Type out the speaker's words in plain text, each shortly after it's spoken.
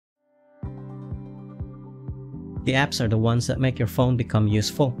The apps are the ones that make your phone become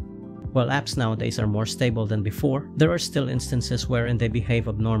useful. While apps nowadays are more stable than before, there are still instances wherein they behave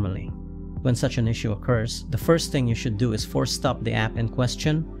abnormally. When such an issue occurs, the first thing you should do is force stop the app in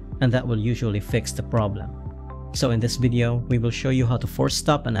question, and that will usually fix the problem. So in this video, we will show you how to force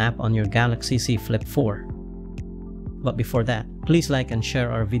stop an app on your Galaxy Z Flip 4. But before that, please like and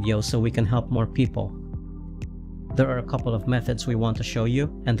share our video so we can help more people. There are a couple of methods we want to show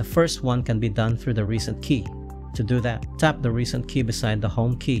you, and the first one can be done through the recent key. To do that, tap the recent key beside the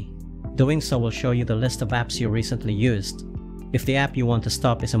home key. Doing so will show you the list of apps you recently used. If the app you want to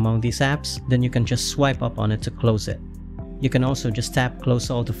stop is among these apps, then you can just swipe up on it to close it. You can also just tap Close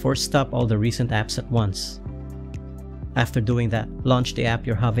All to force stop all the recent apps at once. After doing that, launch the app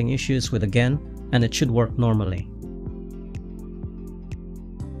you're having issues with again, and it should work normally.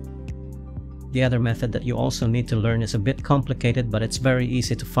 The other method that you also need to learn is a bit complicated, but it's very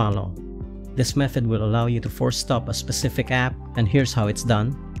easy to follow. This method will allow you to force stop a specific app, and here's how it's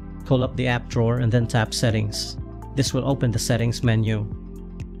done. Pull up the app drawer and then tap Settings. This will open the Settings menu.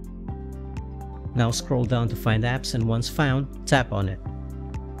 Now scroll down to find apps, and once found, tap on it.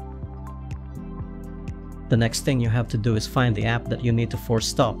 The next thing you have to do is find the app that you need to force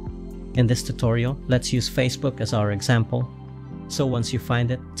stop. In this tutorial, let's use Facebook as our example. So once you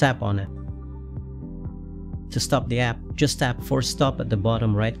find it, tap on it. To stop the app, just tap Force Stop at the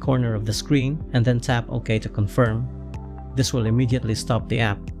bottom right corner of the screen and then tap OK to confirm. This will immediately stop the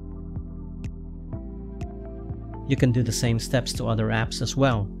app. You can do the same steps to other apps as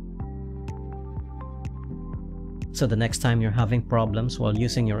well. So the next time you're having problems while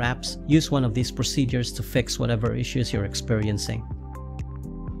using your apps, use one of these procedures to fix whatever issues you're experiencing.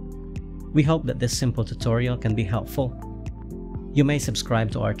 We hope that this simple tutorial can be helpful. You may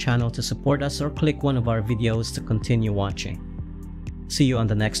subscribe to our channel to support us or click one of our videos to continue watching. See you on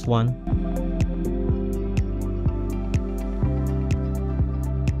the next one.